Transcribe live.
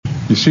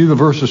You see the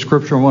verse of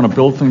Scripture I want to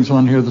build things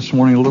on here this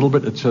morning a little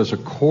bit? It says,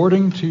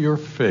 according to your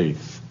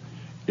faith,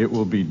 it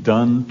will be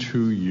done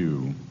to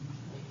you.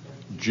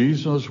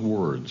 Jesus'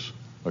 words,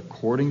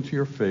 according to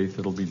your faith,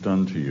 it'll be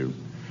done to you.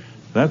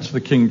 That's the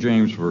King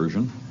James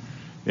Version.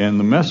 And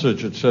the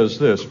Message, it says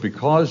this,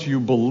 because you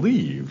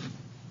believe,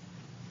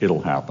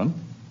 it'll happen.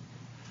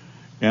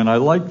 And I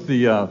like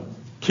the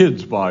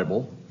Kids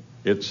Bible.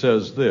 It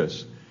says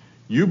this,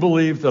 you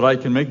believe that I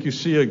can make you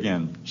see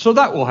again. So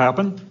that will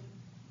happen.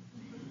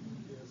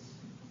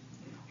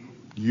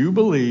 You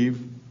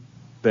believe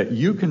that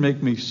you can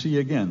make me see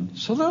again.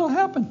 So that'll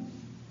happen.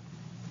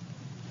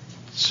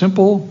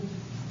 Simple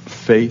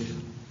faith.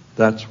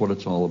 That's what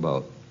it's all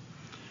about.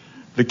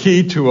 The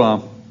key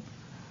to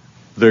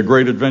the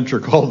great adventure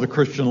called the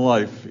Christian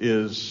life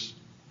is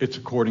it's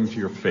according to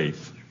your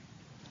faith.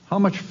 How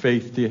much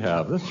faith do you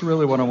have? That's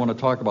really what I want to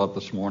talk about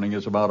this morning,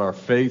 is about our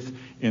faith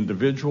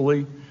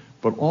individually,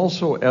 but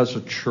also as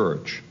a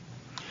church.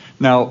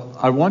 Now,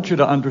 I want you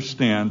to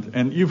understand,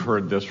 and you've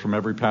heard this from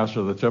every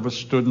pastor that's ever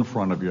stood in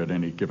front of you at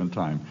any given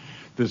time,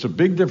 there's a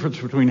big difference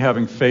between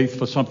having faith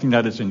for something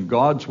that is in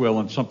God's will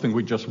and something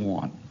we just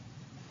want.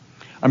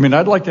 I mean,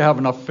 I'd like to have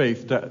enough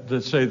faith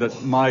to say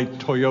that my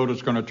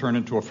Toyota's going to turn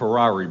into a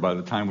Ferrari by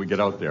the time we get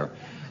out there.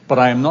 But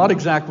I am not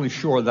exactly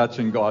sure that's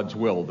in God's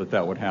will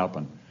that would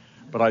happen.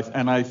 But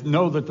I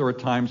know that there are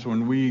times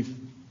when we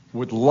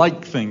would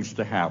like things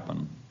to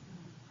happen.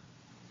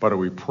 But are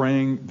we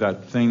praying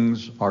that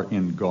things are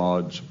in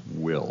God's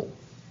will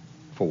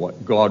for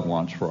what God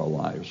wants for our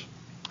lives?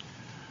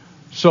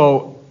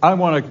 So I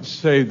want to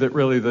say that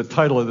really the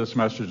title of this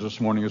message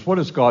this morning is, what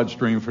is God's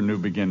dream for new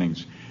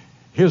beginnings?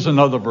 Here's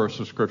another verse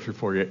of Scripture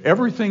for you.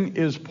 Everything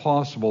is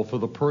possible for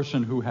the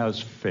person who has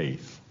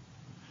faith.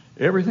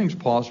 Everything's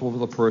possible for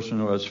the person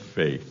who has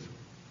faith.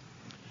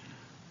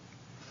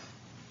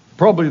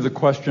 Probably the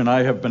question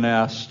I have been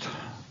asked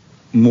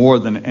more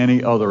than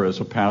any other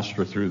as a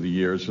pastor through the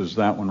years is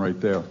that one right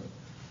there.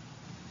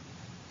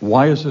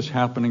 Why is this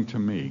happening to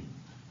me?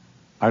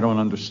 I don't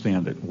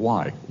understand it.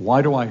 Why?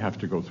 Why do I have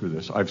to go through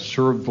this? I've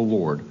served the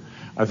Lord.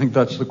 I think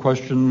that's the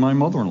question my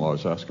mother-in-law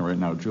is asking right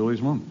now,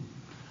 Julie's mom.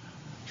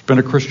 She's been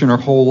a Christian her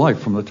whole life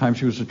from the time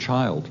she was a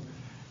child.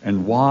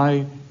 And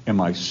why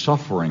am I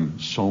suffering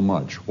so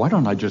much? Why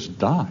don't I just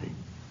die?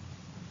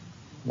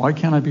 Why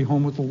can't I be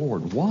home with the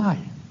Lord? Why?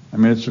 I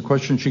mean, it's a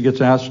question she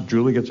gets asked,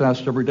 Julie gets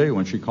asked every day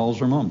when she calls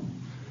her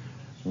mom.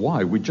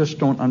 Why? We just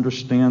don't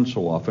understand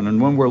so often. And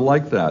when we're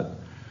like that,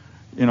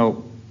 you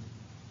know,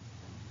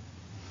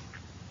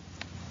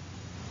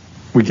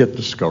 we get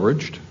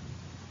discouraged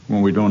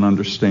when we don't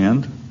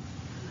understand.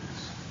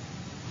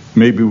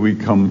 Maybe we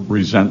become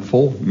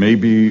resentful.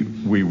 Maybe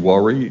we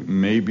worry.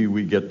 Maybe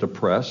we get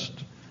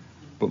depressed.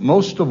 But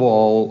most of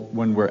all,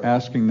 when we're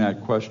asking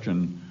that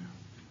question,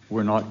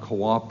 we're not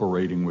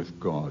cooperating with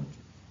God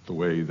the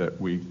way that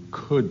we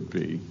could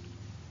be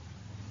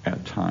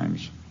at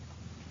times.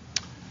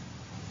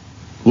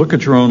 Look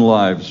at your own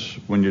lives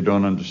when you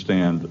don't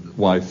understand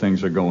why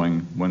things are going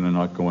when they're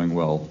not going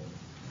well.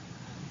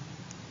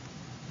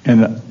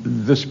 And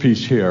this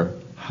piece here,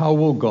 how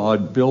will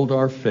God build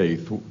our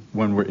faith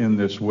when we're in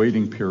this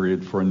waiting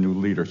period for a new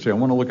leader? See, I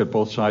want to look at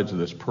both sides of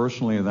this,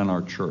 personally and then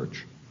our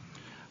church.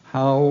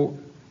 How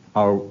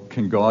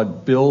can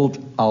God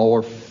build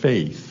our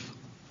faith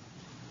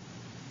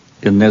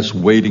in this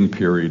waiting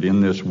period,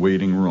 in this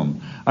waiting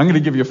room? I'm going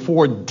to give you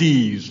 4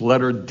 D's,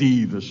 letter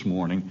D this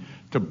morning,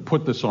 to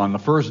put this on. The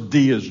first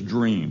D is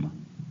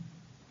dream.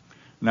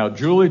 Now,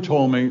 Julie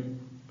told me,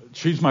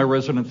 she's my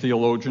resident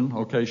theologian,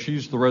 okay?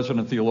 She's the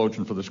resident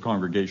theologian for this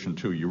congregation,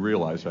 too. You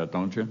realize that,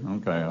 don't you?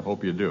 Okay, I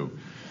hope you do.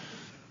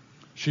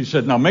 She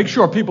said, now make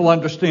sure people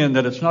understand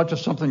that it's not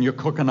just something you're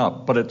cooking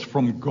up, but it's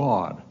from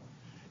God.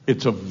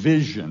 It's a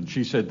vision.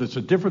 She said, there's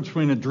a difference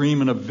between a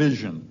dream and a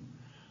vision.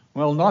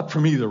 Well, not for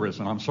me there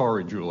isn't. I'm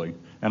sorry, Julie.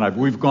 And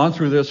we've gone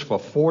through this for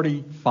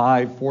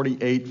 45,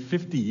 48,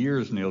 50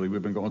 years nearly.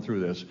 We've been going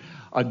through this.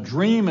 A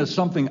dream is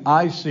something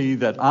I see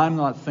that I'm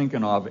not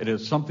thinking of. It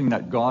is something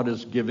that God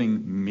is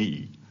giving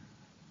me.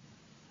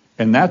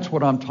 And that's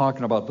what I'm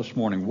talking about this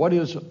morning. What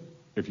is,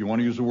 if you want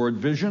to use the word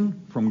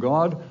vision from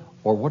God,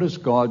 or what is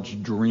God's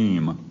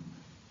dream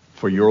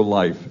for your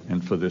life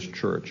and for this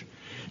church?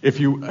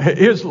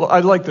 I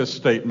like this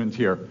statement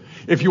here.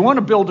 If you want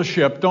to build a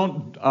ship,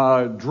 don't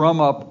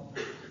drum up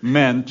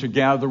men to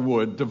gather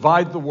wood,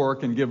 divide the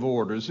work and give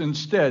orders.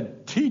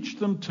 Instead, teach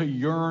them to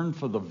yearn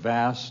for the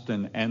vast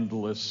and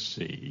endless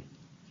sea.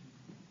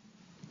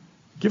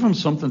 Give them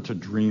something to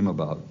dream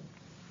about.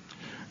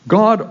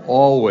 God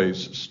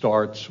always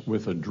starts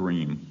with a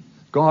dream.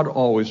 God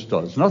always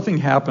does. Nothing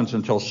happens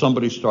until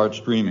somebody starts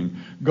dreaming.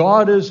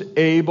 God is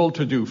able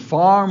to do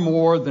far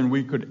more than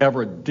we could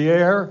ever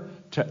dare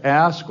to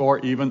ask or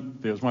even,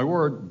 there's my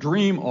word,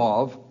 dream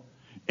of,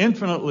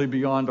 infinitely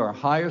beyond our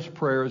highest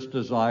prayers,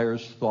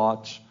 desires,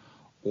 thoughts,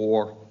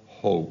 or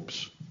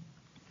hopes.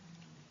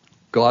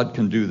 God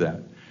can do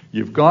that.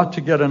 You've got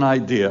to get an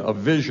idea, a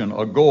vision,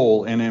 a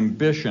goal, an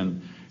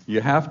ambition.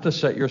 You have to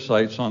set your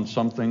sights on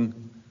something,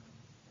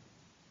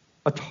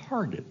 a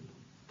target.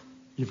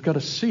 You've got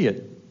to see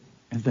it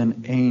and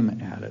then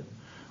aim at it.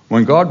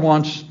 When God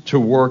wants to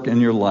work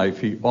in your life,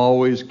 He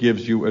always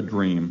gives you a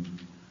dream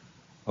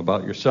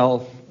about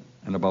yourself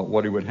and about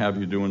what He would have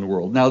you do in the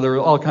world. Now, there are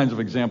all kinds of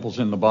examples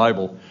in the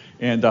Bible,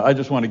 and I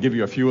just want to give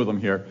you a few of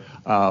them here.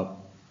 I'll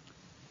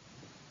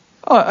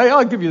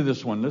give you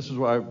this one. This is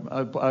why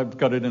I've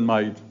got it in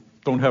my,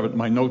 don't have it in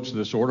my notes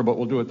this order, but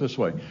we'll do it this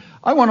way.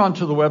 I went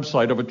onto the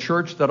website of a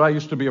church that I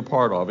used to be a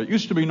part of. It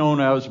used to be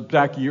known as,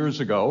 back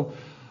years ago,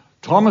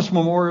 Thomas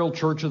Memorial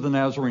Church of the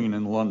Nazarene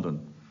in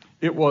London.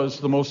 It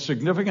was the most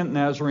significant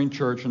Nazarene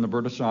church in the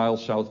British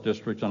Isles South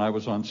District, and I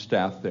was on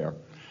staff there.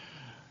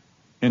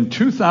 In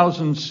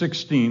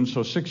 2016,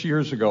 so 6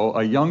 years ago,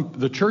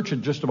 the church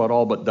had just about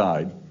all but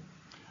died.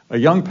 A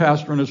young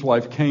pastor and his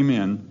wife came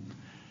in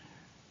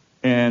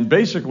and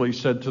basically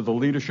said to the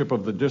leadership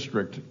of the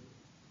district,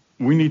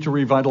 we need to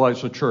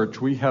revitalize the church.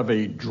 We have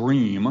a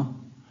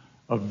dream,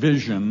 a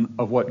vision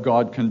of what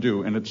God can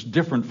do, and it's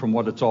different from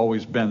what it's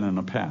always been in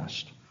the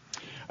past.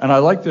 And I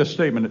like this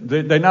statement.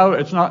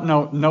 It's not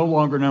no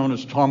longer known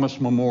as Thomas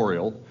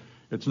Memorial.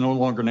 It's no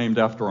longer named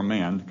after a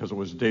man, because it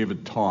was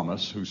David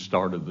Thomas who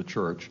started the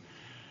church.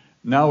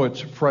 Now it's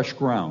Fresh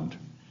Ground.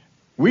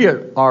 We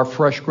are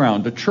Fresh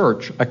Ground, a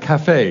church, a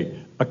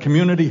cafe, a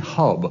community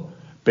hub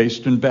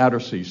based in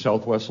Battersea,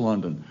 southwest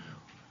London.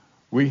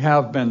 We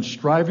have been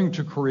striving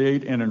to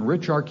create and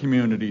enrich our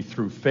community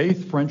through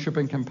faith, friendship,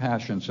 and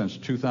compassion since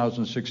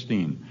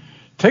 2016.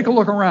 Take a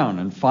look around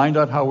and find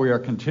out how we are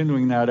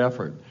continuing that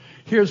effort.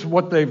 Here's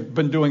what they've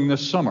been doing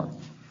this summer.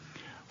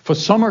 For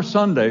summer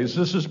Sundays,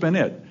 this has been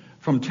it.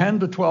 From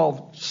 10 to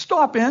 12,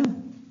 stop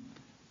in,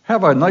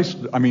 have a nice,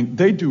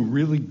 they do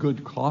really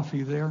good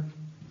coffee there.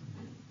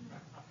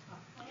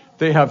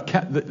 They have,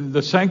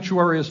 the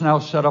sanctuary is now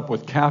set up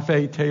with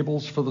cafe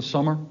tables for the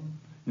summer.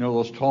 You know,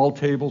 those tall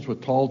tables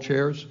with tall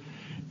chairs.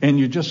 And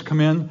you just come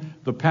in.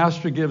 The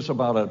pastor gives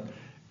about a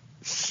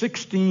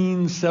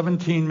 16,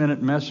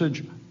 17-minute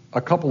message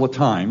a couple of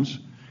times,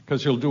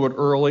 because he'll do it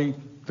early.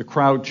 The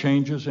crowd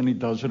changes, and he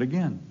does it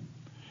again.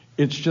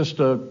 It's just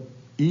a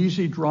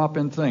easy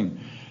drop-in thing.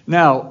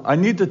 Now, I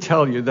need to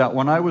tell you that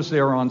when I was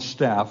there on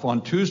staff,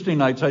 on Tuesday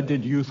nights, I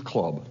did youth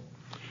club.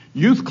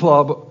 Youth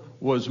club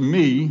was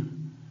me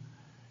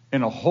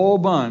and a whole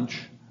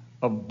bunch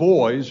of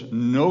boys,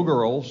 no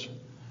girls,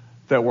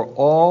 that were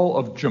all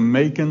of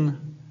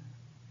Jamaican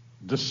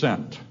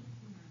descent.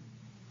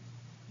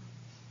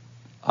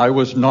 I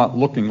was not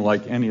looking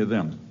like any of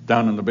them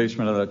down in the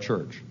basement of that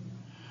church.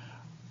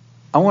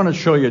 I want to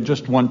show you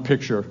just one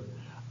picture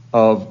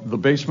of the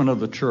basement of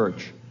the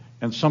church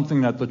and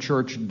something that the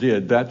church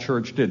did, that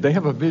church did. They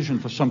have a vision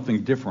for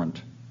something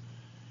different.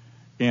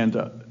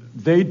 And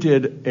they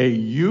did a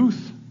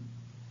youth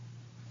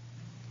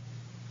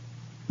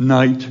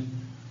night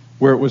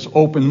where it was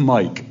open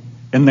mic.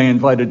 And they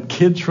invited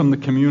kids from the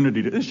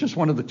community. It's just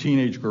one of the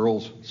teenage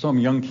girls, some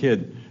young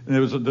kid.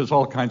 And there's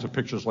all kinds of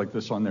pictures like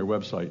this on their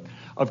website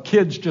of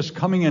kids just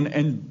coming in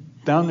and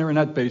down there in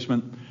that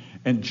basement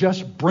and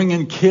just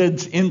bringing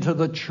kids into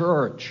the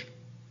church.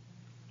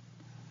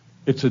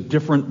 It's a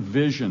different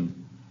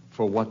vision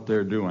for what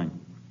they're doing.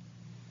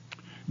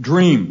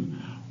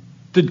 Dream.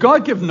 Did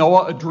God give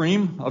Noah a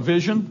dream, a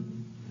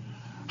vision?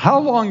 How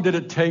long did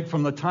it take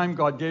from the time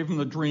God gave him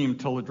the dream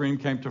till the dream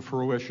came to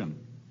fruition?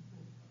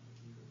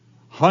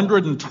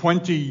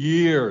 120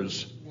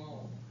 years.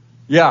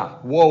 Yeah,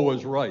 whoa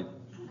was right.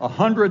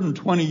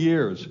 120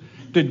 years.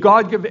 Did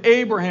God give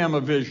Abraham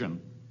a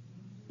vision?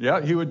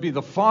 Yeah, he would be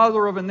the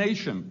father of a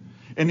nation.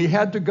 And he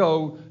had to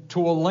go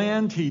to a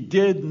land he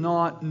did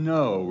not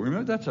know.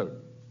 Remember,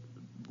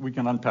 we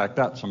can unpack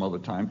that some other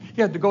time.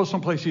 He had to go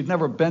someplace he'd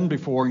never been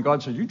before, and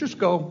God said, you just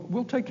go,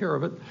 we'll take care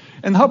of it.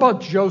 And how about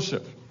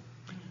Joseph?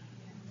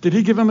 Did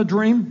he give him a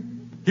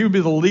dream? He would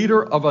be the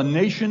leader of a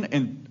nation,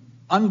 and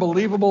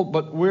unbelievable,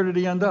 but where did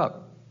he end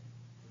up?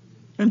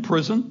 In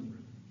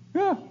prison.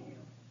 Yeah.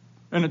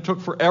 And it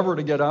took forever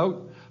to get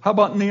out. How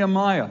about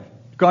Nehemiah?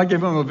 God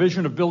gave him a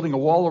vision of building a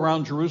wall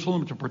around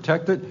Jerusalem to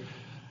protect it.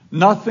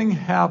 Nothing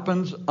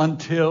happens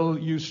until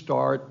you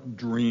start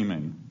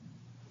dreaming.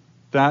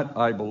 That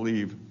I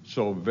believe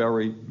so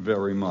very,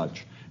 very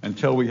much.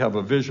 Until we have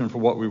a vision for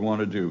what we want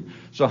to do.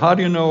 So how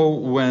do you know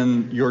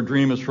when your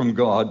dream is from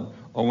God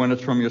or when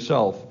it's from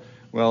yourself?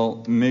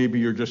 Well, maybe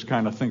you're just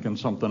kind of thinking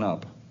something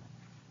up.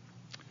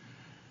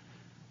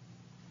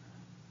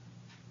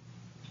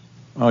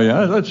 Oh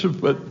yeah,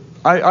 but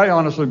I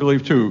honestly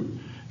believe too,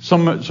 so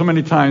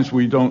many times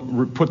we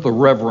don't put the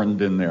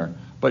reverend in there.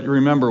 But you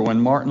remember when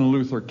Martin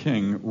Luther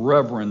King,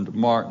 Reverend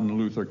Martin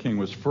Luther King,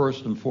 was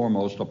first and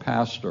foremost a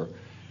pastor.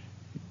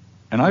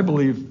 And I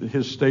believe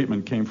his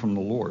statement came from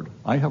the Lord.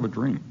 I have a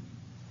dream.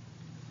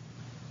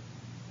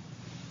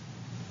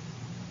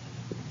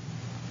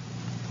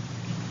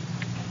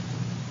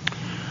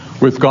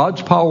 With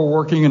God's power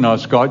working in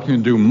us, God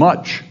can do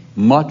much,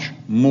 much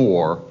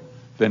more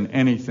than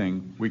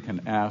anything we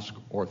can ask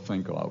or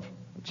think of.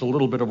 It's a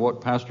little bit of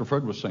what Pastor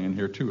Fred was saying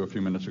here too a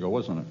few minutes ago,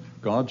 wasn't it?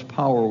 God's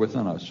power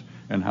within us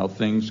and how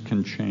things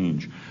can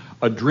change.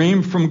 A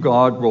dream from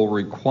God will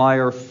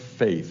require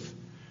faith.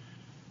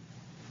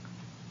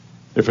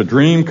 If a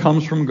dream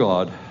comes from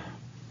God,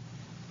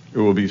 it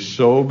will be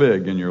so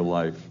big in your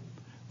life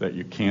that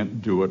you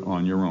can't do it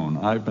on your own.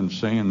 I've been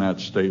saying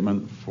that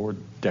statement for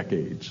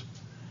decades.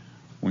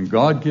 When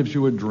God gives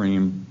you a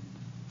dream,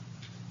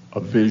 a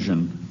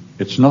vision,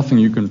 it's nothing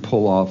you can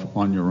pull off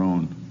on your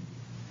own.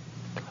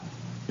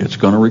 It's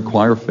going to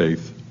require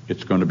faith.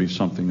 It's going to be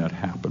something that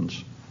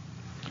happens.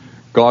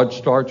 God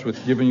starts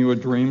with giving you a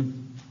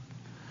dream.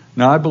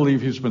 Now, I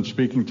believe he's been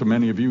speaking to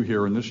many of you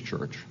here in this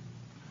church.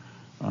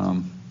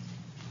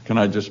 Can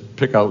I just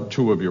pick out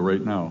two of you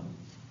right now?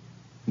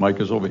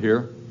 Mike is over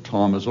here.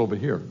 Tom is over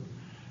here.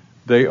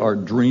 They are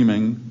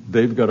dreaming.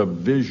 They've got a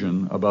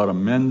vision about a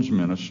men's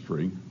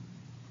ministry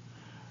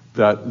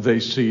that they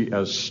see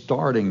as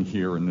starting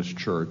here in this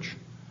church,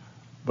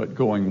 but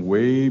going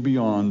way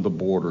beyond the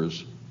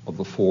borders of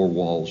the four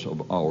walls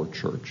of our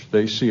church.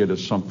 They see it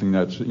as something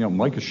that's,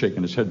 Mike is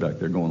shaking his head back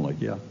there going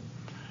like, yeah,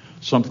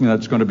 something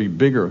that's going to be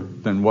bigger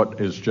than what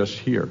is just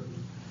here.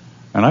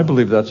 And I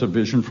believe that's a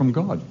vision from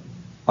God.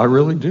 I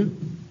really do.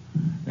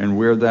 And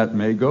where that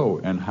may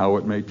go and how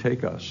it may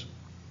take us.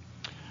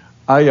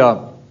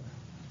 I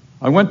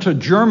went to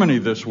Germany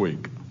this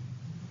week.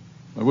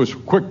 It was a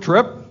quick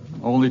trip.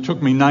 Only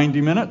took me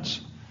 90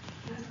 minutes.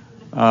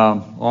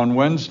 On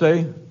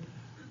Wednesday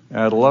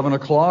at 11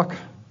 o'clock,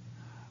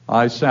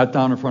 I sat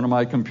down in front of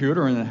my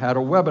computer and had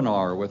a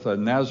webinar with a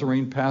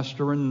Nazarene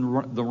pastor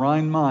in the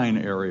Rhine-Main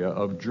area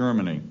of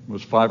Germany. It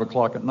was 5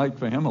 o'clock at night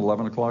for him,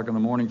 11 o'clock in the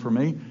morning for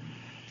me.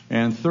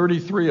 And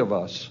 33 of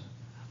us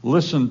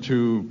listened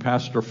to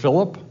Pastor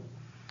Philip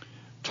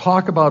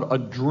talk about a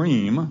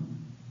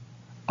dream,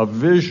 a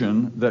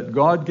vision that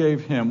God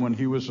gave him when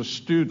he was a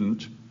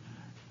student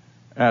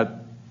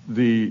at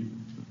the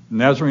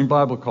Nazarene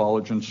Bible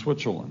College in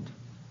Switzerland.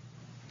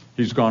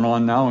 He's gone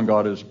on now and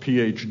got his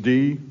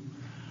PhD.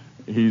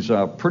 He's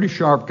a pretty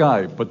sharp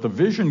guy, but the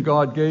vision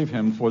God gave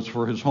him was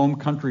for his home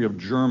country of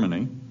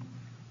Germany,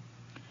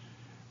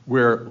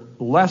 where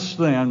less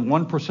than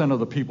 1% of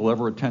the people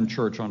ever attend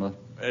church on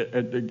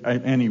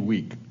any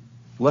week.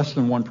 Less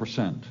than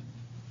 1%.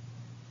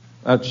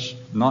 That's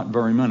not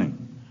very many.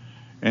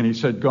 And he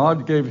said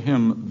God gave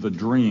him the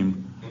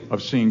dream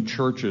of seeing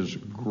churches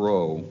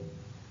grow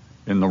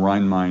in the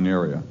Rhine-Main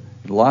area.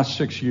 In the last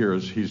 6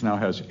 years, he now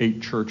has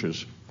 8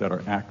 churches that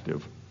are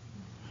active.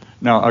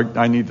 Now,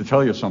 I need to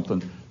tell you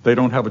something. They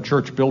don't have a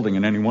church building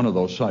in any one of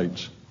those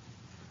sites.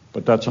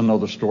 But that's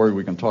another story.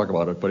 We can talk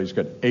about it. But he's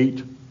got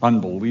 8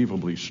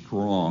 unbelievably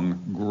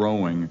strong,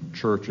 growing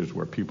churches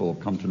where people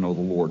have come to know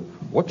the Lord.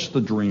 What's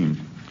the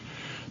dream?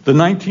 The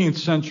 19th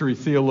century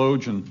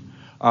theologian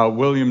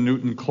William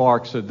Newton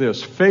Clark said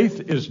this: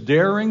 faith is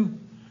daring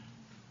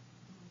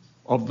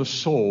of the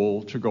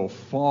soul to go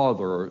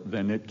farther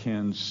than it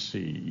can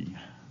see.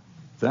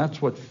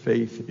 That's what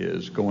faith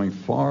is, going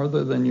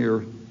farther than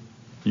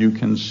you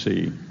can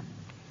see.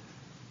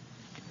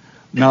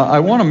 Now, I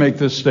want to make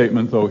this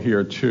statement, though,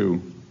 here,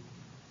 too,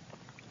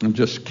 and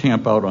just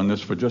camp out on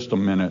this for just a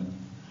minute.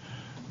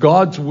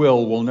 God's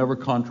will never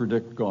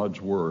contradict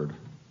God's word.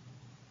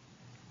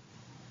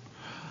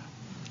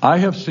 I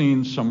have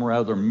seen some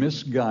rather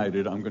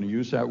misguided, I'm going to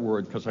use that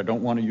word because I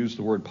don't want to use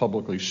the word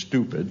publicly,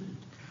 stupid,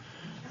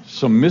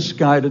 some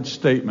misguided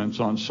statements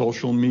on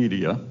social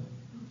media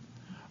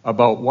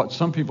about what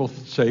some people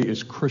say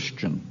is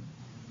Christian,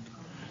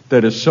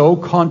 that is so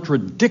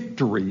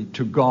contradictory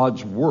to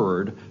God's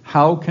word.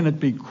 How can it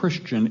be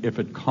Christian if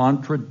it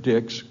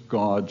contradicts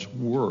God's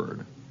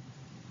word?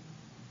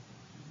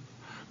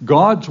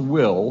 God's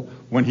will,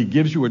 when he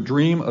gives you a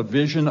dream, a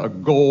vision, a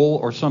goal,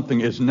 or something,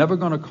 is never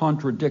going to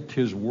contradict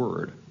his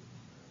word.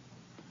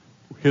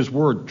 His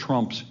word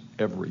trumps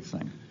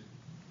everything.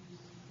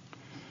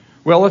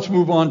 Well, let's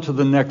move on to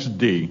the next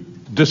D,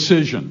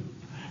 decision,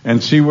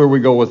 and see where we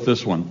go with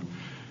this one.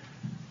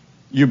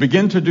 You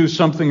begin to do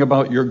something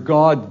about your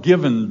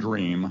God-given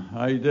dream.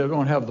 I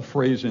don't have the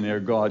phrase in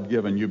there,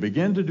 God-given. You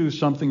begin to do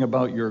something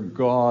about your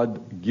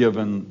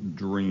God-given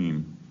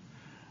dream.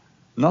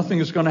 Nothing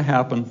is going to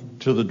happen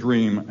to the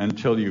dream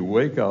until you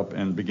wake up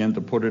and begin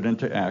to put it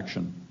into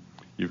action.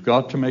 You've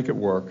got to make it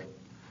work.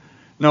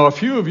 Now, a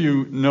few of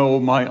you know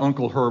my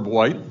Uncle Herb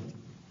White.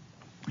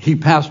 He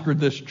pastored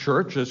this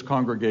church, this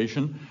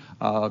congregation,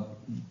 a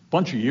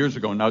bunch of years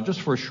ago now,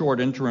 just for a short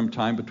interim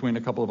time between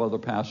a couple of other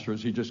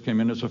pastors. He just came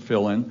in as a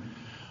fill-in,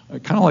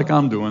 kind of like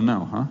I'm doing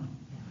now, huh?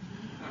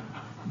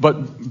 But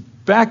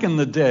back in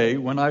the day,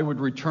 when I would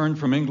return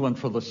from England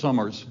for the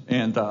summers,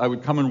 and I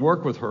would come and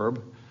work with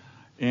Herb,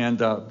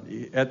 and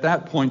at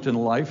that point in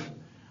life,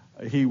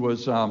 he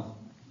was not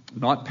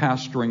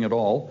pastoring at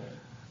all,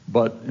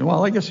 but,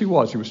 well, I guess he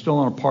was. He was still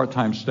on a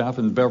part-time staff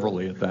in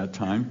Beverly at that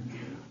time.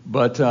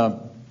 But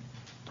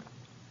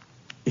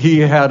he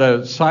had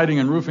a siding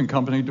and roofing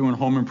company doing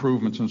home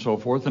improvements and so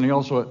forth, and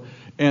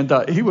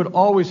he would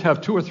always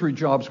have 2 or 3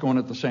 jobs going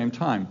at the same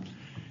time.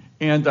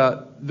 And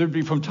there'd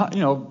be from time,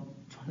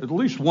 at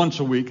least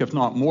once a week, if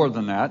not more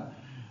than that,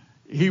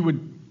 he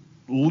would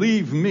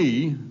leave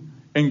me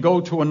and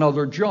go to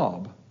another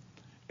job.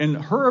 And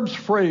Herb's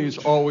phrase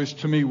always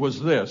to me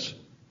was this: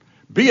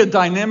 be a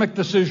dynamic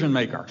decision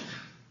maker.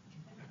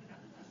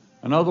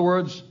 In other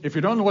words, if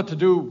you don't know what to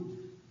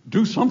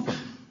do something.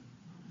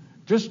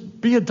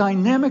 Just be a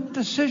dynamic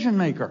decision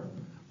maker.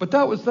 But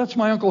that's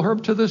my Uncle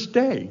Herb to this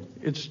day.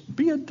 It's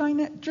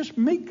just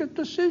make a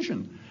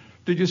decision.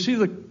 Did you see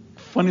the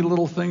funny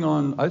little thing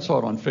I saw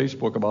it on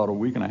Facebook about a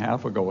week and a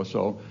half ago or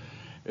so.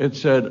 It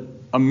said,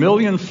 1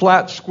 million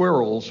flat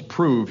squirrels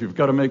prove you've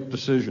got to make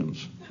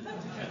decisions.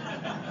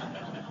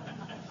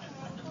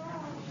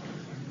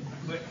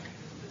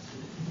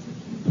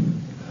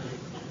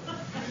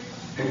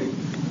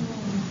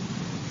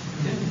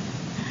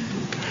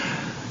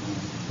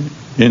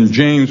 In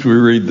James, we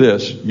read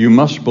this: you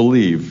must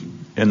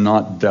believe and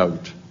not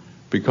doubt,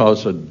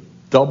 because a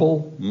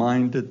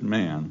double-minded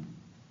man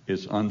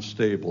is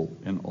unstable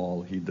in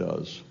all he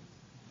does.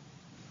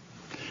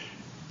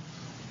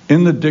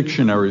 In the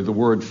dictionary, the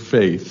word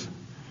faith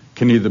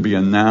can either be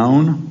a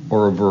noun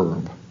or a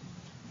verb.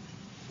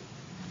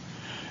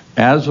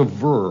 As a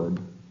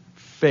verb,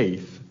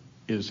 faith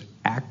is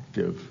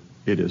active.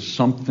 It is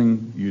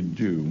something you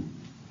do.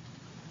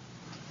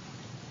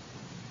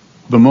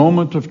 The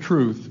moment of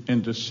truth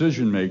in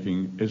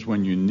decision-making is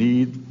when you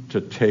need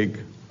to take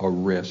a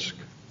risk.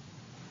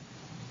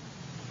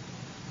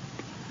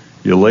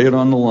 You lay it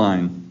on the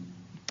line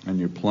and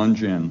you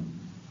plunge in.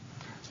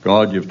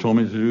 God, you've told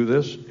me to do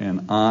this,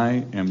 and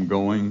I am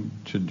going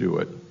to do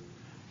it.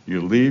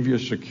 You leave your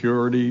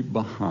security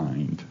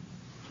behind.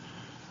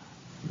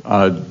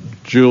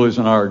 Julie's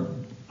and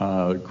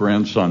our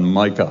grandson,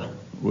 Micah,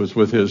 was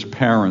with his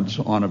parents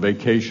on a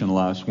vacation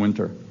last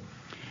winter.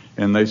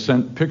 And they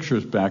sent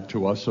pictures back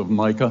to us of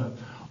Micah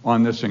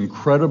on this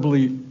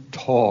incredibly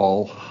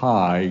tall,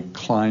 high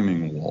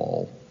climbing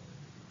wall.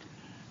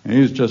 And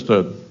he's just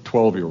a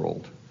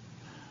 12-year-old.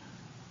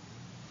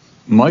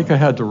 Micah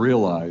had to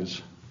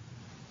realize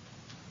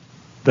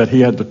that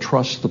he had to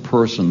trust the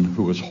person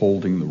who was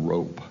holding the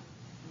rope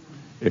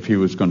if he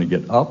was going to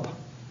get up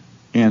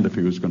and if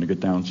he was going to get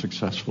down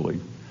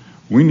successfully.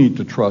 We need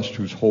to trust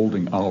who's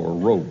holding our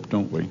rope,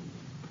 don't we?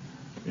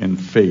 In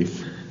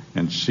faith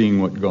and seeing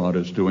what God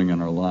is doing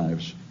in our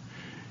lives.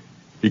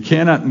 You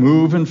cannot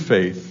move in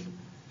faith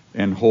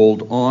and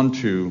hold on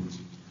to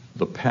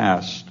the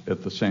past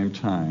at the same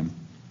time.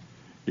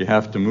 You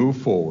have to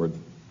move forward,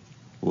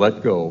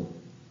 let go.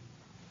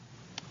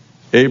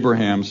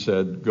 God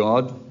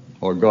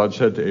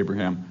said to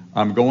Abraham,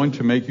 I'm going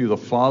to make you the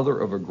father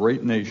of a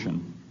great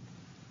nation.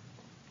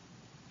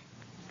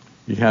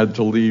 He had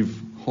to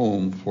leave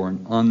home for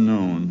an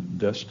unknown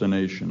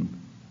destination.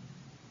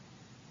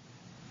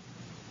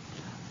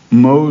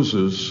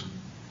 Moses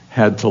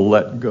had to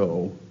let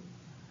go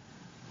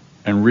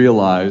and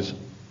realize,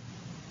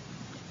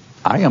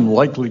 I am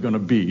likely going to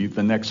be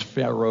the next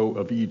Pharaoh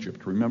of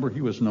Egypt. Remember, he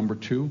was number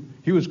 2.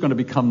 He was going to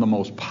become the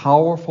most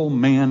powerful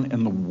man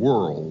in the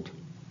world.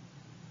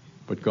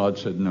 But God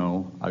said,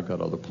 no, I've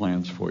got other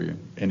plans for you.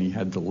 And he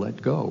had to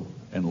let go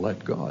and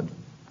let God.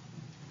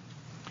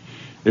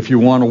 If you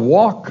want to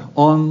walk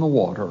on the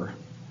water,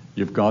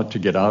 you've got to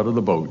get out of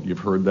the boat. You've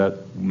heard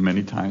that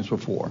many times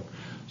before.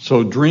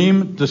 So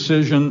dream,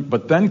 decision,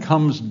 but then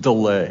comes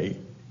delay.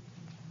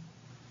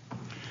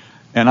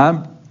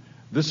 And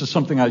this is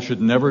something I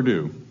should never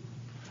do.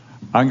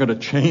 I'm going to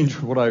change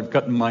what I've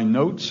got in my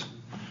notes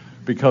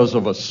because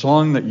of a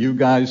song that you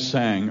guys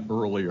sang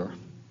earlier.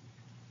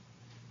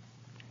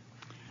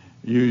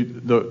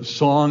 The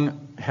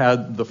song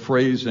had the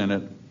phrase in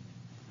it,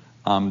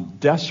 I'm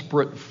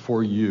desperate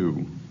for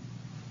you.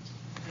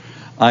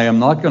 I am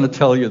not going to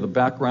tell you the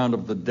background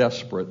of the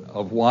desperate,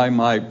 of why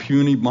my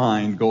puny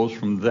mind goes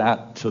from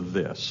that to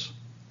this,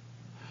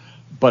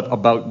 but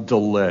about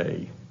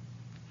delay.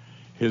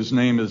 His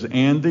name is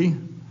Andy.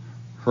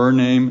 Her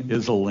name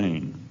is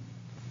Elaine.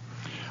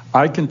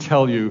 I can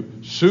tell you,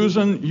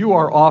 Susan, you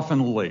are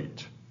often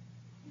late.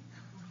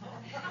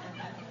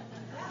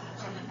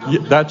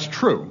 That's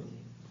true.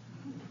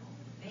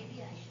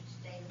 Maybe I should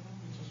stay home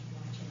and just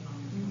watch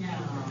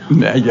it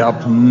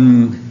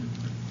on. Yeah.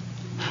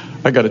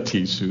 I got to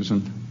tease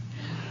Susan.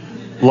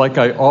 Like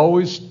I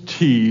always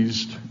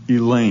teased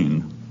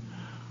Elaine,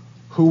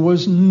 who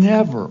was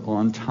never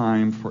on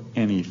time for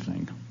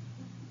anything.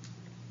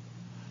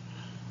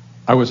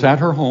 I was at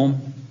her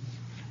home,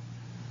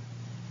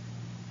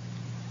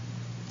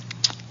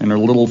 and her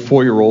little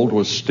 4-year-old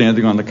was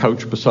standing on the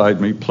couch beside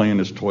me playing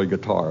his toy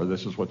guitar.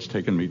 This is what's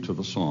taken me to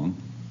the song,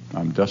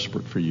 I'm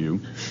Desperate for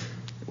You.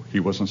 He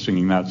wasn't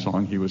singing that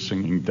song, he was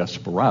singing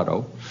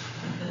Desperado.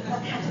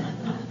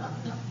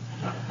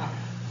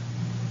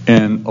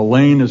 And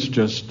Elaine is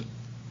just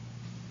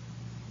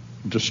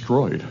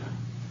destroyed,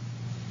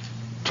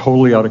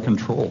 totally out of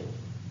control.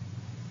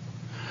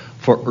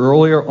 For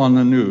earlier on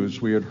the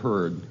news, we had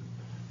heard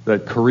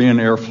that Korean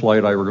Air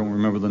Flight, I don't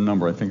remember the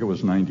number, I think it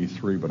was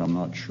 93, but I'm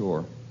not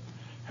sure,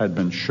 had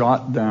been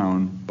shot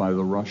down by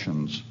the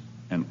Russians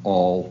and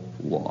all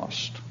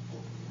lost.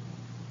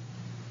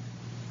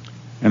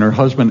 And her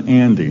husband,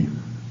 Andy,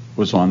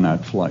 was on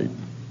that flight.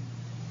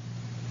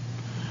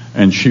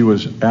 And she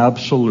was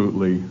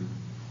absolutely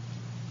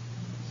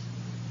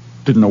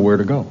didn't know where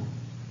to go.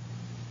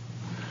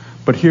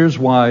 But here's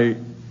why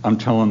I'm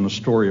telling the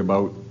story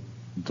about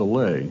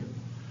delay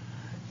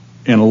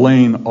and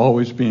Elaine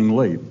always being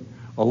late.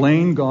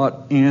 Elaine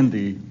got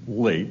Andy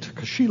late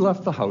because she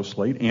left the house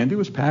late. Andy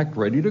was packed,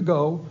 ready to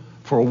go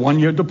for a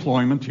 1-year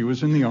deployment. He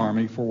was in the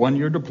Army for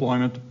 1-year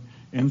deployment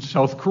in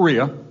South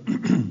Korea.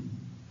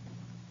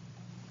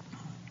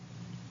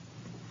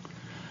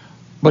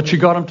 But she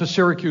got him to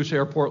Syracuse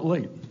Airport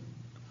late,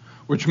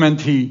 which meant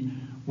he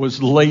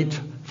was late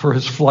for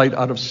his flight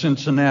out of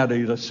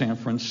Cincinnati to San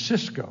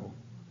Francisco,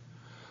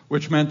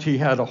 which meant he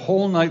had a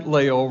whole night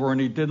layover and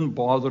he didn't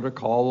bother to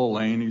call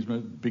Elaine. He's a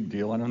big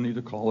deal. I don't need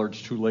to call her.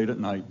 It's too late at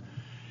night.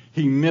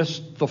 He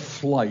missed the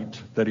flight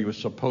that he was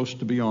supposed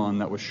to be on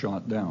that was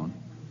shot down.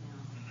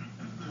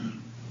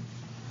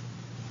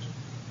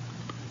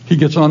 He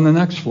gets on the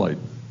next flight.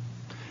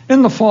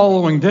 In the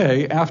following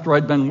day, after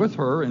I'd been with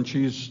her and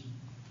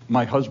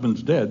my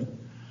husband's dead,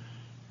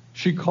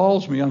 she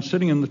calls me. I'm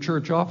sitting in the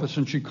church office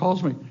and she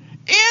calls me,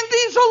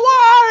 "Andy's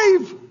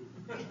alive!"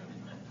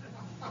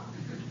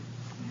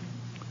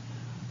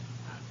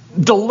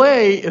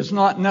 Delay is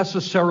not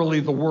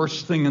necessarily the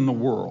worst thing in the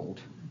world.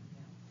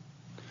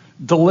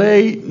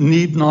 Delay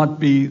need not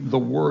be the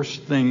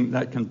worst thing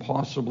that can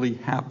possibly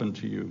happen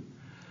to you.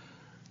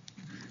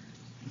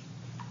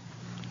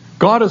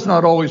 God has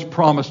not always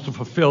promised to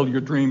fulfill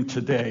your dream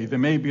today. There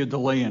may be a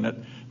delay in it.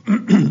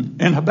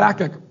 In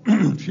Habakkuk,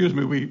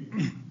 we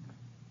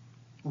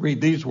read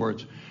these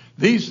words.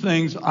 These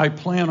things I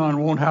plan on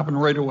won't happen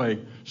right away.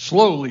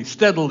 Slowly,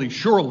 steadily,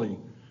 surely.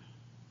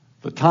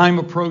 The time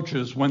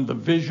approaches when the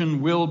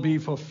vision will be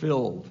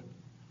fulfilled.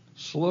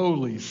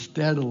 Slowly,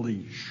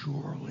 steadily,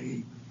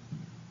 surely.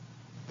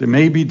 There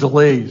may be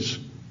delays.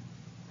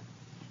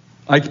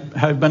 I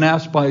have been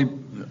asked by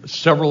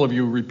several of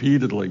you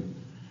repeatedly,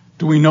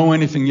 do we know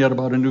anything yet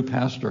about a new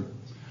pastor?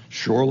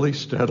 Surely,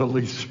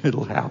 steadily,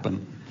 it'll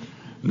happen.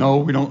 No,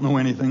 we don't know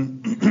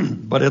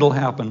anything, but it'll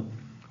happen.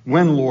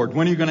 When, Lord?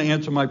 When are you going to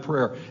answer my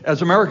prayer?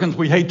 As Americans,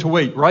 we hate to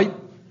wait, right?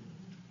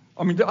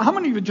 I mean, how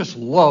many of you just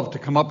love to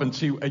come up and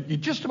see, you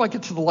just about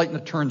get to the light and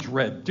it turns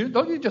red.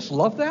 Don't you just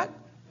love that?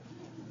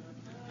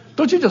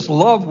 Don't you just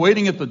love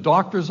waiting at the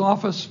doctor's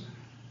office?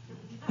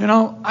 You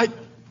know,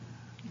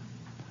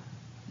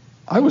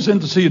 I was in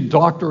to see a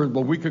doctor a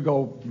week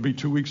ago, it'll be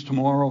 2 weeks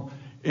tomorrow,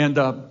 and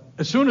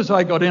as soon as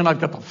I got in, I've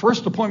got the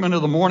first appointment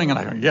of the morning, and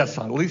I go, yes,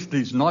 at least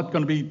he's not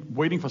going to be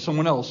waiting for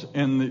someone else.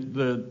 And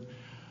the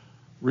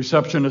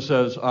receptionist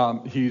says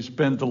he's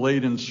been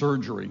delayed in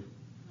surgery.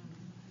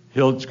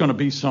 It's going to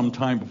be some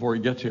time before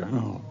he gets here.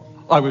 Oh,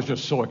 I was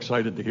just so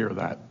excited to hear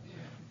that.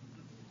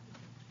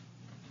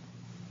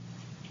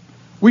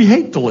 We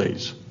hate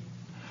delays.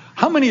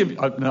 How many of you,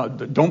 now,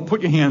 don't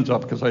put your hands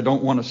up because I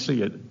don't want to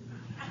see it,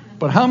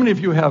 but how many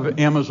of you have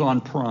Amazon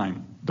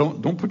Prime?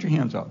 Don't put your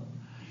hands up.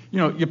 You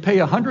know, you pay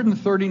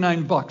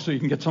 $139 so you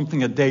can get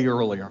something a day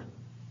earlier.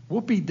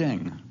 Whoopee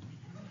ding.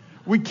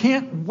 We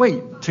can't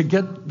wait to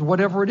get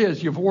whatever it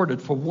is you've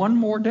ordered for one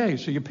more day,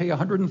 so you pay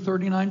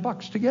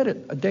 $139 to get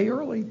it a day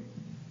early.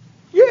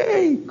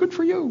 Yay, good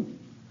for you.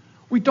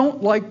 We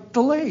don't like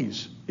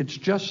delays. It's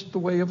just the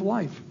way of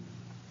life.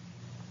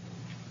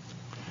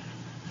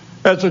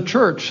 As a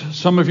church,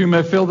 some of you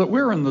may feel that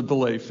we're in the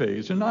delay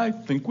phase, and I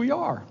think we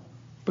are,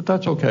 but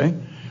that's okay.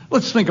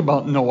 Let's think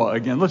about Noah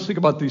again. Let's think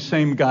about these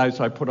same guys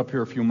I put up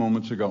here a few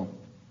moments ago.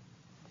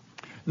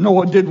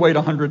 Noah did wait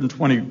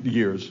 120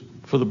 years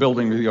for the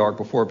building of the ark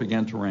before it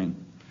began to rain.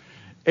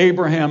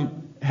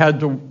 Abraham had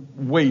to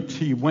wait.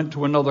 He went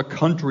to another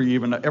country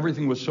even.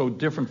 Everything was so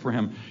different for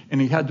him. And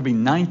he had to be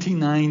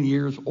 99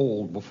 years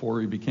old before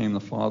he became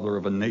the father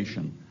of a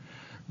nation.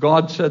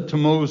 God said to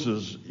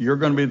Moses, you're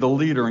going to be the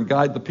leader and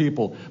guide the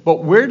people.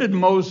 But where did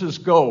Moses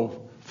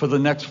go for the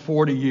next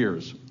 40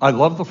 years? I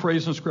love the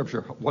phrase in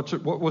Scripture. What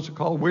was it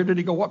called? Where did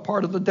he go? What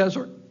part of the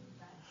desert?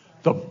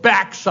 The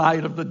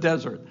backside of the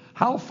desert.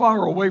 How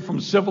far away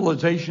from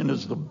civilization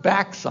is the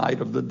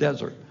backside of the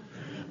desert?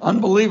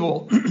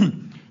 Unbelievable.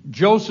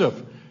 Joseph,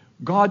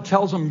 God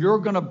tells him, you're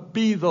going to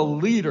be the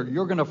leader.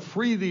 You're going to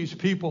free these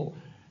people.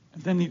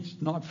 And then he's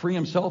not free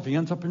himself. He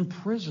ends up in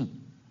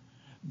prison.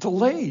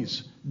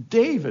 Delays.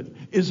 David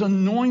is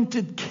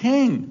anointed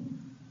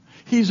king.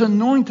 He's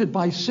anointed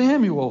by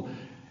Samuel.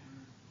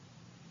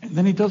 And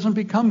then he doesn't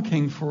become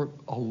king for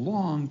a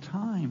long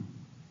time.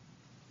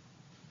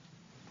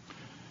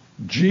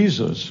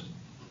 Jesus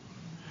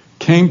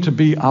came to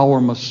be our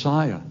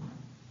Messiah.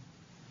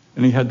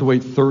 And he had to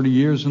wait 30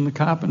 years in the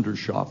carpenter's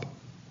shop.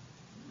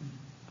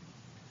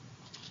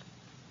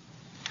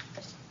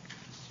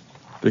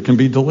 There can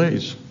be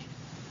delays.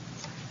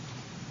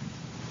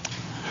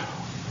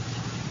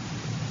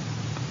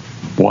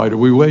 Why do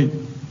we wait?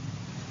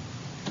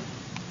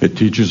 It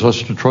teaches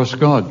us to trust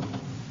God.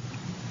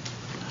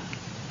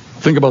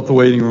 Think about the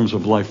waiting rooms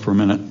of life for a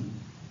minute.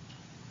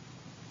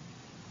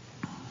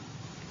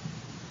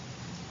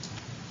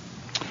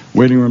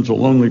 Waiting rooms are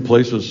lonely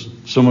places.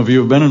 Some of you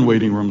have been in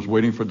waiting rooms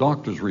waiting for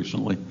doctors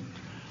recently.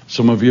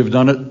 Some of you have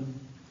done it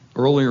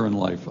earlier in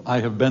life. I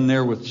have been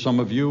there with some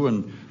of you,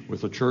 and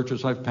with the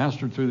churches I've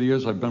pastored through the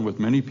years, I've been with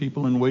many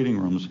people in waiting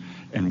rooms,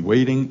 and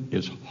waiting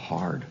is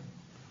hard.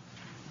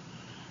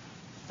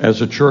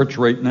 As a church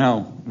right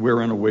now,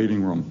 we're in a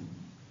waiting room.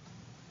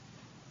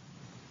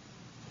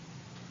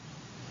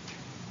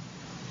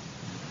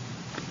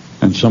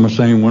 And some are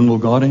saying, when will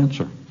God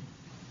answer?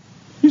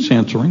 He's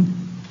answering.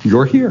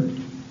 You're here.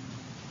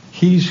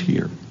 He's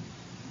here.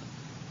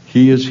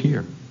 He is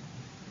here.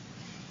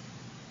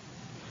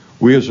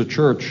 We as a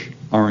church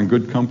are in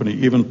good company.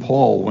 Even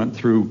Paul went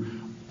through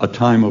a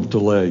time of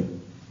delay.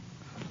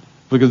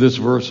 Look at this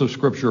verse of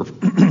Scripture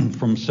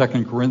from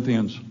 2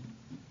 Corinthians.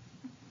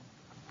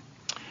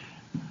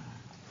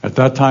 At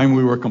that time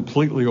we were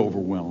completely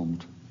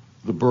overwhelmed.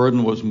 The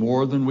burden was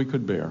more than we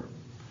could bear.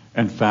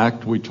 In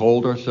fact, we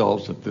told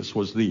ourselves that this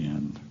was the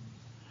end.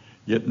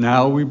 Yet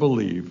now we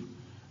believe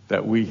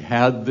that we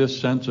had this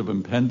sense of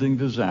impending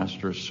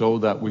disaster so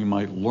that we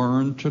might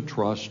learn to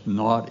trust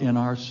not in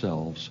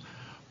ourselves,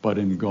 but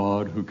in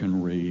God who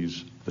can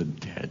raise the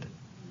dead.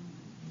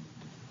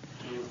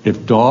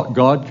 If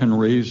God can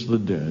raise the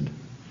dead,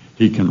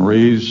 He can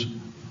raise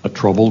a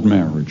troubled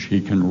marriage.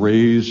 He can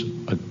raise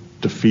a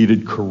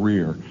defeated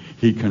career.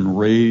 He can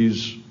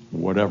raise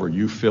whatever.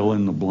 You fill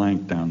in the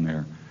blank down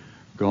there.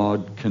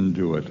 God can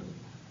do it.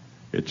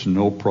 It's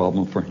no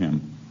problem for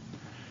Him.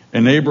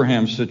 In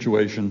Abraham's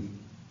situation,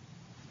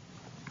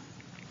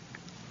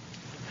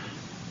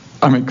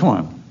 I mean, come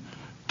on.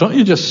 Don't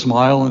you just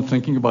smile in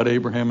thinking about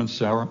Abraham and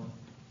Sarah?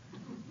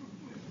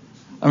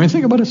 I mean,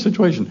 think about his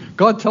situation.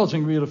 God tells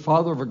him to be the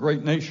father of a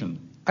great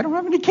nation. I don't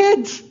have any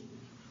kids.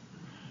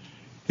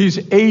 He's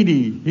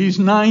 80. He's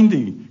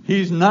 90.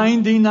 He's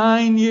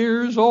 99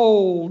 years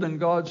old. And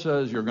God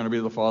says, you're going to be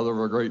the father of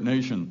a great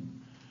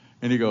nation.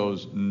 And he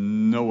goes,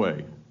 no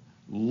way.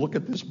 Look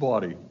at this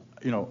body.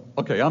 You know,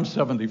 okay, I'm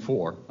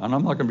 74, and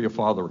I'm not going to be a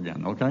father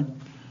again, okay?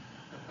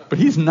 But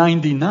he's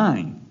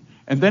 99.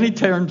 And then he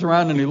turns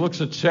around and he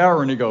looks at Sarah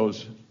and he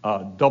goes,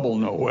 double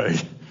no way.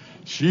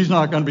 She's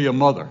not going to be a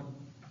mother.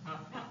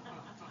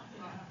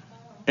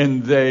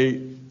 And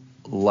they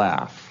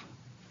laugh.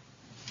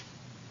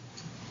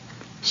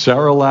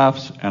 Sarah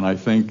laughs, and I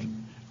think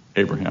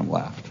Abraham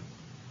laughed.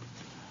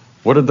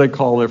 What did they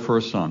call their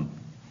first son?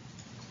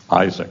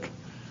 Isaac.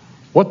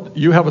 What?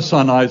 You have a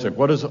son, Isaac.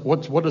 What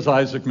does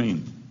Isaac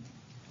mean?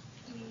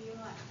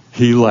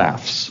 He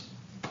laughs.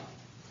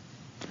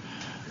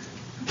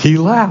 He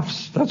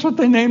laughs. That's what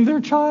they named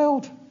their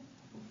child.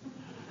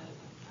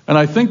 And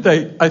I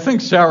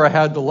think Sarah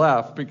had to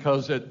laugh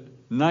because at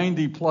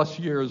 90 plus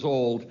years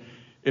old,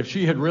 if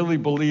she had really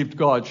believed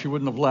God, she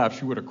wouldn't have laughed.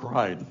 She would have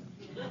cried.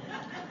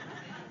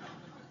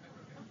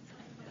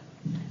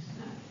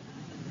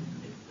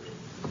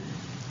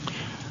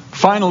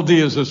 Final D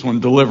is this one,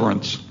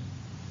 deliverance.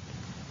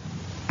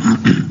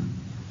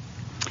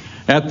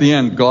 At the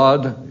end,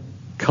 God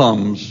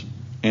comes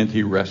and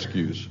He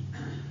rescues.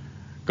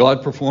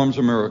 God performs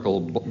a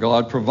miracle.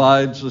 God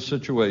provides a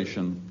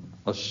situation,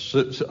 a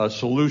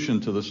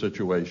solution to the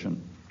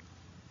situation.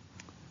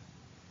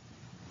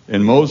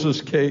 In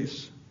Moses'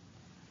 case,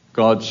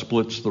 God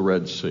splits the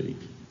Red Sea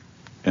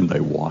and they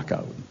walk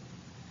out.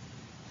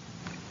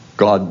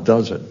 God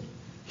does it.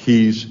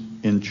 He's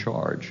in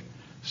charge.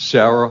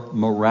 Sarah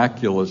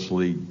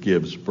miraculously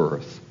gives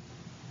birth.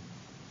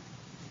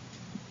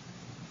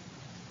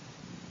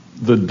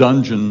 The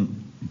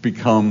dungeon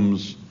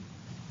becomes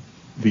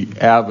the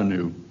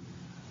avenue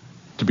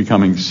to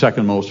becoming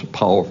second most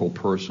powerful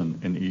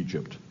person in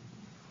Egypt.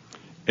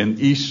 And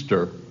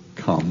Easter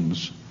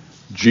comes.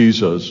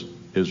 Jesus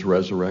is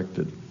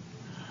resurrected.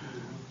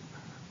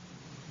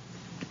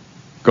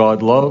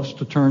 God loves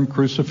to turn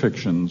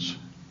crucifixions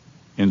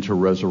into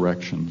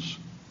resurrections.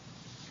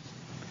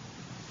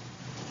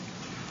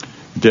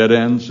 Dead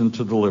ends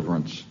into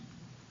deliverance.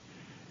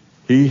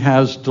 He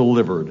has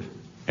delivered,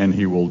 and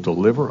He will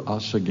deliver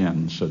us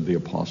again, said the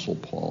Apostle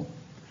Paul.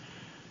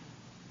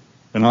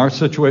 In our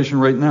situation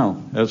right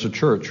now, as a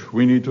church,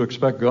 we need to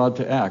expect God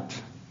to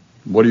act.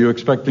 What are you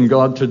expecting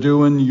God to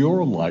do in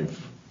your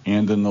life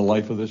and in the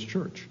life of this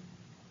church?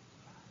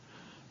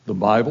 The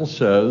Bible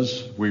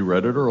says, we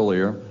read it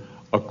earlier,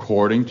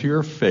 according to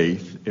your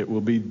faith, it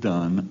will be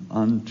done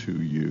unto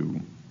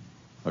you.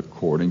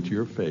 According to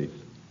your faith.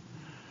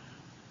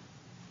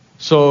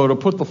 So to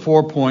put the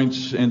 4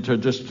 points into,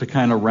 just to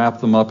kind of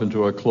wrap them up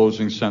into a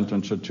closing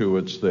sentence or two,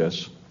 it's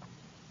this.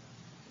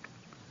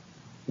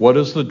 What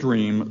is the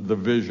dream, the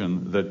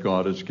vision that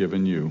God has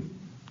given you?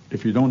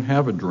 If you don't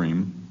have a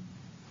dream,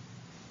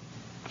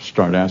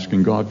 start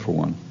asking God for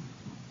one.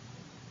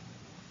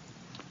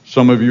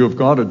 Some of you have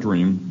got a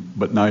dream,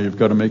 but now you've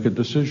got to make a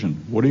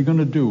decision. What are you going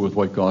to do with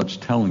what God's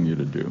telling you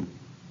to do?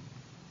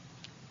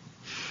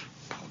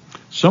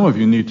 Some of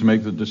you need to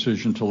make the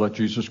decision to let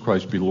Jesus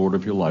Christ be Lord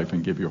of your life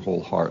and give your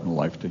whole heart and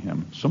life to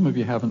Him. Some of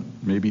you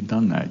haven't maybe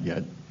done that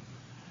yet.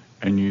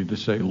 And you need to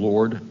say,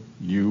 Lord,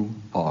 you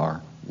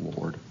are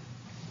Lord.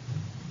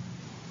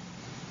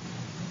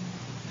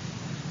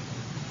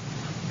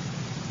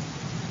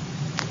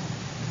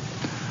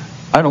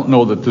 I don't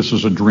know that this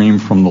is a dream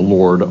from the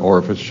Lord or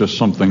if it's just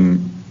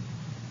something,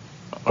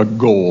 a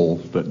goal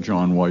that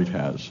John White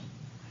has.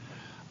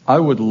 I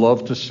would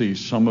love to see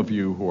some of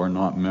you who are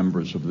not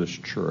members of this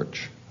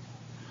church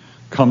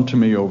come to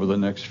me over the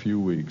next few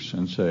weeks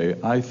and say,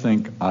 I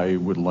think I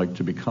would like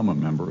to become a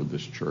member of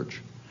this church.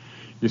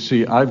 You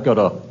see, I've got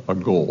a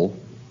goal.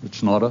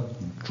 It's not a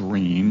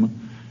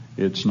dream.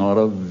 It's not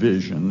a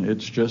vision.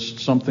 It's just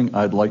something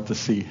I'd like to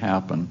see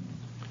happen.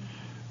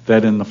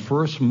 That in the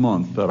first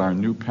month that our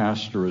new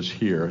pastor is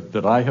here,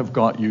 that I have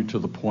got you to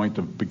the point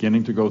of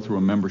beginning to go through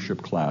a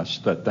membership class,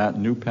 that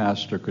new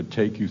pastor could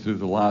take you through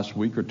the last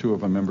week or two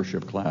of a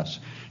membership class.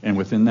 And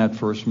within that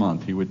first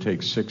month, he would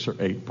take 6 or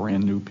 8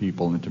 brand new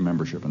people into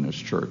membership in this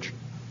church.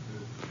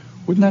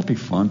 Wouldn't that be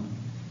fun?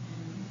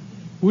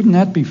 Wouldn't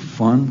that be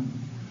fun?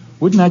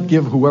 Wouldn't that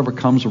give whoever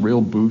comes a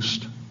real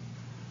boost?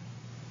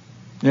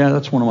 Yeah,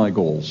 that's one of my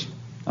goals.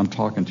 I'm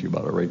talking to you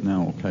about it right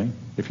now, okay?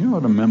 If you're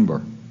not a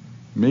member,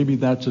 maybe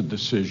that's a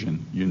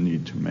decision you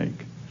need to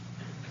make.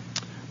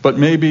 But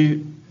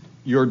maybe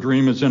your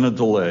dream is in a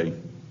delay.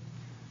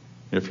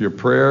 If your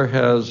prayer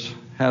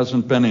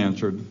hasn't been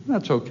answered,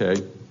 that's okay.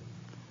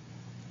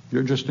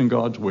 You're just in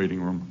God's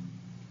waiting room.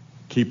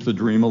 Keep the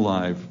dream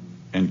alive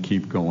and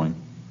keep going.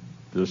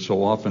 There's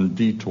so often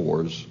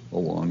detours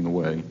along the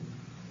way.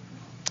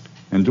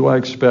 And do I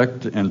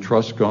expect and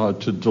trust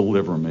God to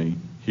deliver me?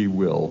 He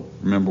will.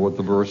 Remember what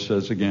the verse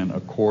says again.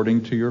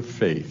 According to your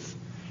faith,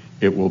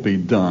 it will be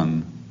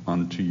done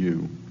unto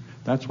you.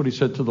 That's what he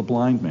said to the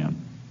blind man.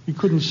 He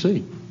couldn't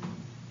see.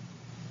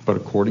 But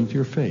according to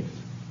your faith.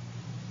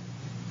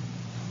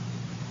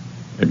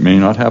 It may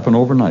not happen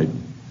overnight.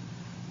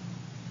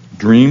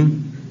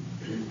 Dream,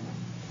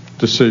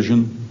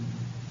 decision,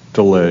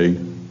 delay,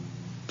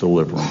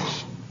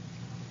 deliverance.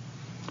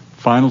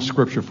 Final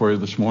scripture for you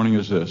this morning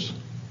is this.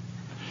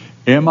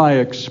 Am I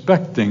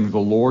expecting the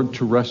Lord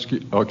to rescue,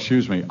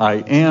 I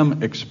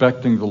am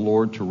expecting the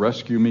Lord to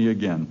rescue me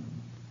again,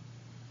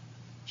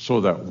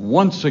 so that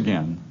once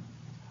again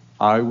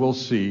I will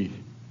see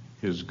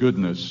his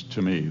goodness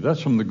to me. That's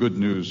from the Good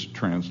News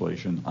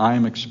translation. I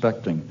am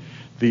expecting.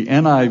 The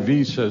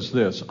NIV says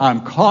this,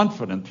 I'm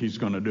confident he's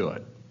going to do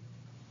it.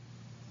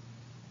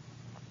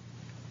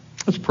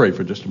 Let's pray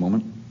for just a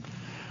moment.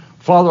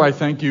 Father, I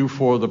thank you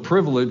for the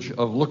privilege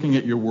of looking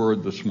at your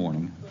word this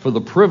morning. For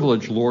the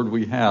privilege, Lord,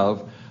 we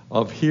have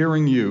of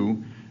hearing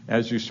you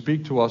as you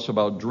speak to us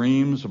about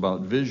dreams,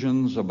 about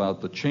visions,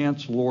 about the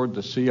chance, Lord,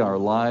 to see our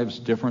lives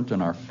different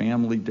and our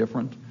family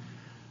different,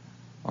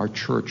 our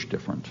church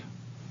different.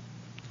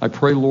 I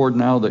pray, Lord,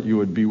 now that you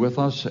would be with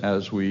us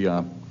as we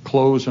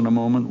close in a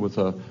moment with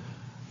a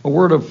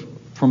word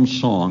from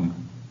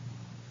song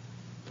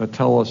that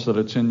tell us that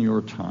it's in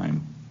your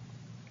time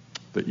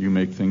that you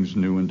make things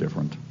new and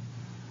different.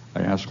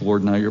 I ask,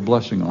 Lord, now your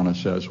blessing on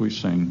us as we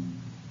sing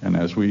and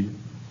as we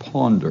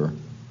ponder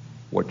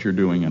what you're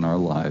doing in our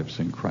lives.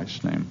 In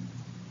Christ's name,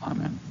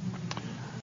 amen.